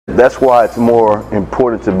that's why it's more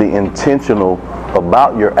important to be intentional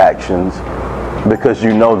about your actions, because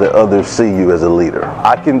you know that others see you as a leader.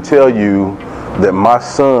 I can tell you that my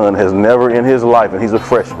son has never in his life, and he's a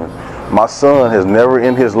freshman, my son has never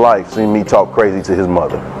in his life seen me talk crazy to his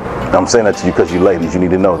mother. I'm saying that to you because you ladies, you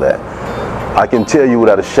need to know that. I can tell you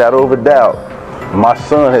without a shadow of a doubt, my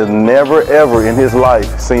son has never ever in his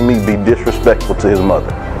life seen me be disrespectful to his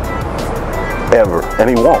mother. Ever. And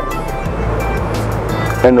he won't.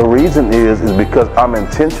 And the reason is because I'm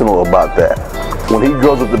intentional about that. When he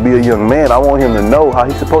grows up to be a young man, I want him to know how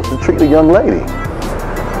he's supposed to treat a young lady.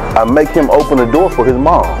 I make him open the door for his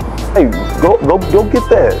mom. Hey, go get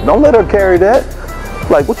that. Don't let her carry that.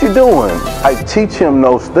 Like, what you doing? I teach him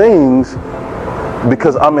those things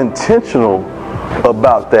because I'm intentional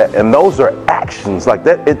about that. And those are actions like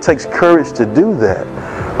that. It takes courage to do that,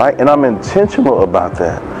 right? And I'm intentional about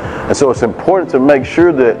that. And so it's important to make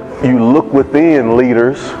sure that you look within,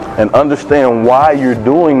 leaders, and understand why you're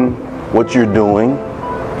doing what you're doing.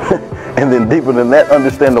 And then deeper than that,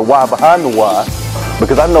 understand the why behind the why.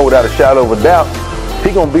 Because I know without a shadow of a doubt,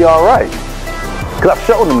 he's going to be all right. Because I've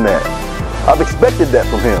shown him that. I've expected that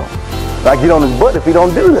from him. I get on his butt if he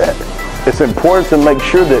don't do that. It's important to make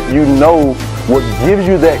sure that you know what gives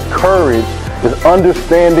you that courage is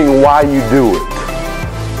understanding why you do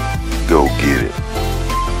it. Go get it.